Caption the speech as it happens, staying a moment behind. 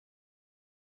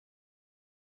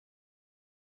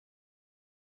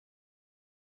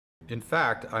In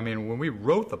fact, I mean, when we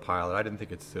wrote the pilot, I didn't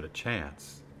think it stood a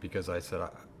chance because I said,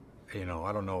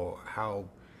 I don't know how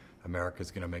America's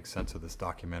going to make sense of this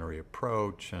documentary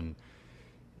approach, and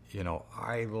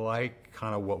I like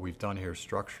kind of what we've done here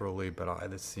structurally, but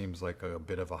this seems like a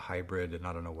bit of a hybrid, and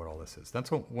I don't know what all this is. That's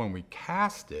when we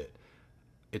cast it,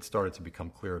 it started to become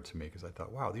clearer to me because I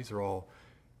thought, wow, these are all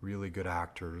really good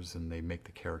actors, and they make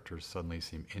the characters suddenly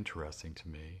seem interesting to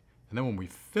me. And then when we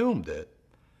filmed it,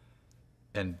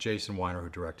 and Jason Weiner, who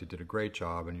directed, did a great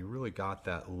job, and you really got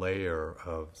that layer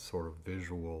of sort of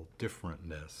visual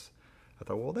differentness. I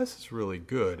thought, well, this is really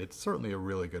good. It's certainly a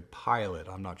really good pilot.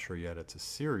 I'm not sure yet it's a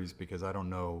series because I don't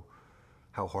know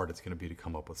how hard it's going to be to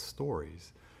come up with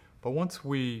stories. But once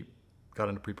we got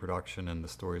into pre-production and the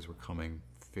stories were coming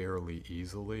fairly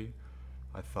easily,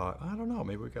 I thought, I don't know,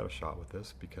 maybe we got a shot with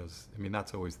this because, I mean,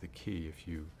 that's always the key. If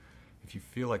you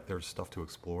feel like there's stuff to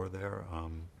explore there,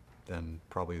 then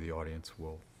probably the audience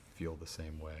will feel the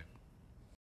same way.